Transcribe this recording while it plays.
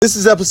This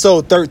is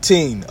episode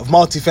 13 of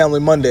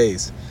Multifamily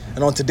Mondays,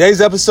 and on today's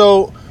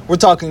episode, we're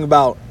talking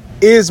about,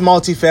 is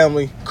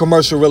multifamily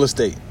commercial real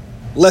estate?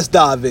 Let's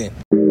dive in.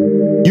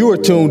 You are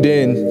tuned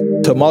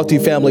in to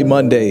Multifamily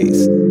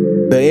Mondays,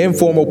 the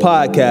informal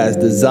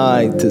podcast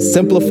designed to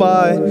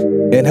simplify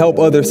and help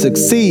others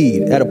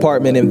succeed at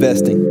apartment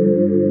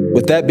investing.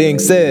 With that being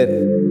said,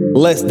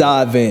 let's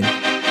dive in.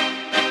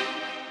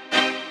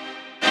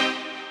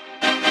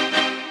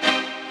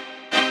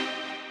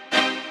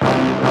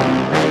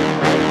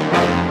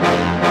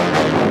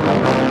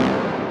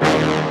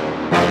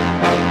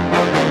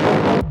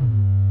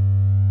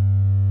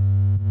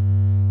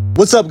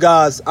 What's up,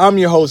 guys? I'm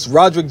your host,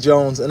 Roderick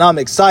Jones, and I'm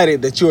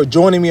excited that you are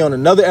joining me on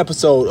another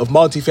episode of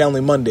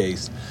Multifamily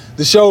Mondays,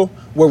 the show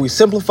where we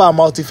simplify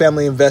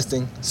multifamily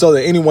investing so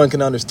that anyone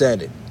can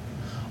understand it.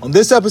 On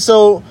this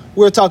episode,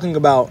 we're talking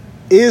about,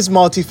 is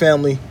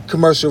multifamily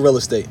commercial real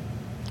estate?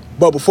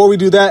 But before we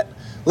do that,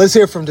 let's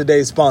hear from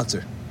today's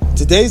sponsor.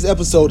 Today's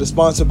episode is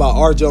sponsored by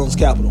R. Jones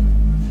Capital.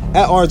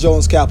 At R.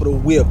 Jones Capital,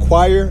 we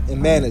acquire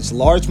and manage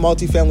large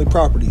multifamily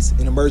properties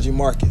in emerging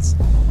markets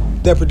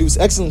that produce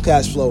excellent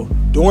cash flow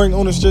during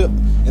ownership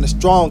and a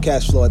strong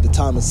cash flow at the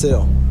time of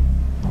sale.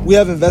 We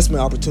have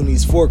investment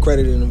opportunities for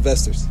accredited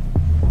investors.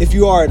 If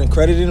you are an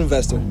accredited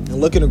investor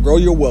and looking to grow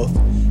your wealth,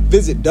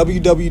 visit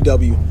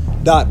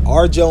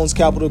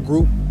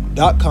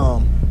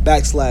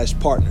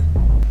www.rjonescapitalgroup.com/partner.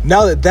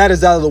 Now that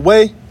is out of the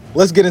way,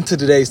 let's get into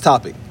today's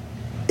topic.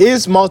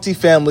 Is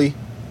multifamily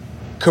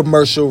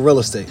commercial real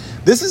estate?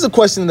 This is a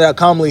question that I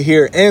commonly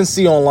hear and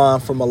see online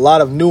from a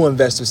lot of new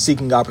investors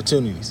seeking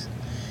opportunities.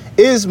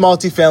 Is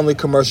multifamily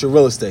commercial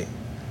real estate?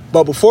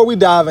 But before we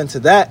dive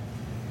into that,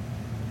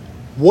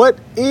 what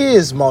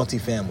is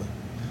multifamily?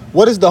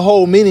 What is the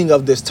whole meaning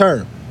of this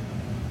term?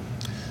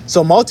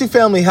 So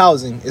multifamily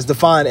housing is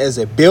defined as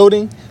a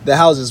building that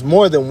houses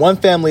more than one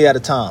family at a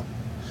time.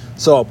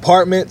 So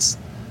apartments,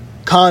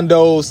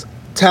 condos,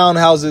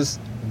 townhouses,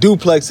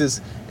 duplexes,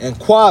 and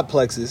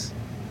quadplexes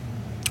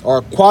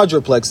or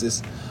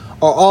quadruplexes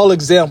are all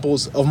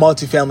examples of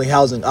multifamily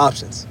housing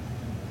options.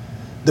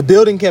 The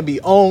building can be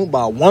owned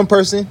by one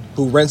person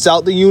who rents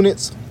out the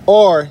units,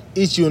 or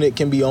each unit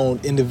can be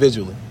owned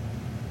individually.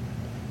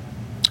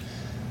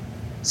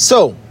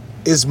 So,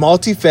 is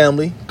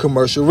multifamily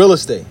commercial real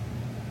estate?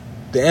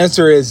 The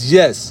answer is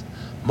yes.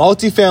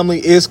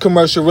 Multifamily is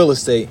commercial real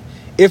estate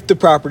if the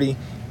property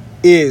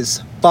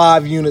is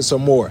 5 units or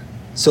more.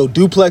 So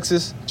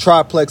duplexes,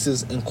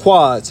 triplexes, and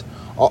quads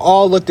are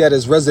all looked at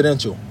as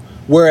residential,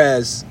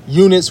 whereas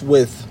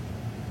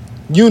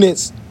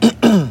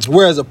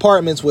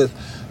apartments with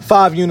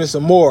 5 units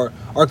or more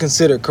are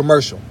considered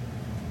commercial.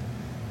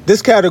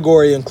 This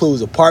category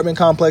includes apartment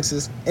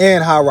complexes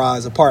and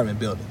high-rise apartment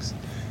buildings.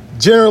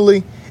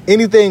 Generally,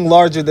 anything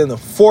larger than the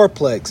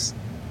fourplex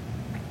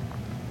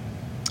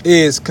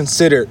is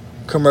considered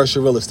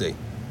commercial real estate.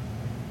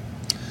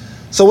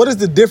 So what is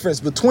the difference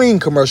between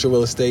commercial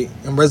real estate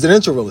and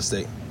residential real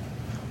estate?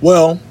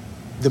 Well,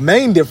 the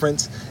main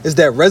difference is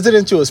that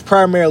residential is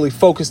primarily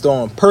focused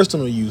on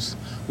personal use,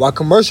 while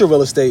commercial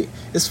real estate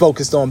is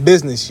focused on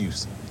business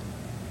use.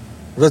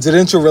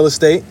 Residential real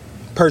estate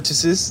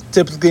purchases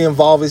typically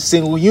involve a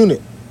single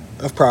unit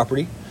of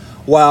property,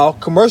 while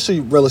commercial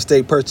real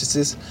estate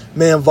purchases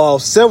may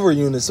involve several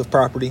units of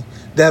property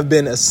that have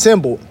been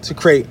assembled to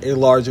create a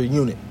larger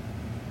unit.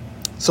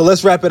 So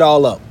let's wrap it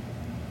all up.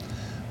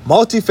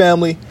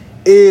 Multifamily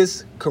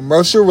is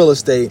commercial real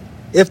estate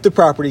if the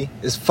property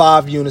is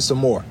 5 units or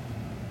more.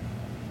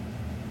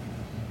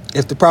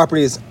 If the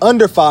property is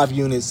under 5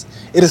 units,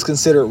 it is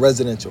considered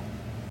residential.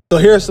 So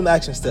here are some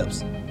action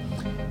steps.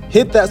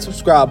 Hit that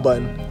subscribe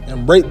button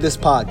and rate this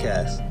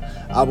podcast.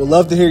 I would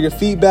love to hear your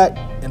feedback,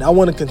 and I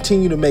want to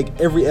continue to make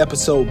every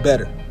episode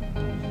better.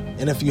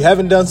 And if you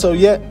haven't done so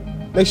yet,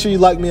 make sure you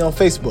like me on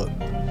Facebook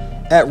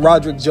at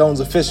Roderick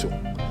Jones Official.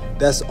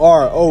 That's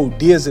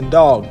R-O-D as in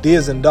dog,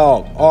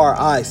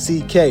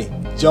 R-I-C-K,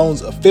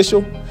 Jones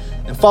Official.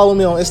 And follow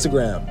me on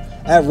Instagram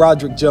at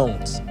Roderick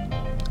Jones.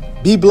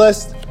 Be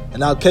blessed,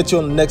 and I'll catch you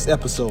on the next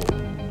episode.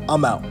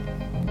 I'm out.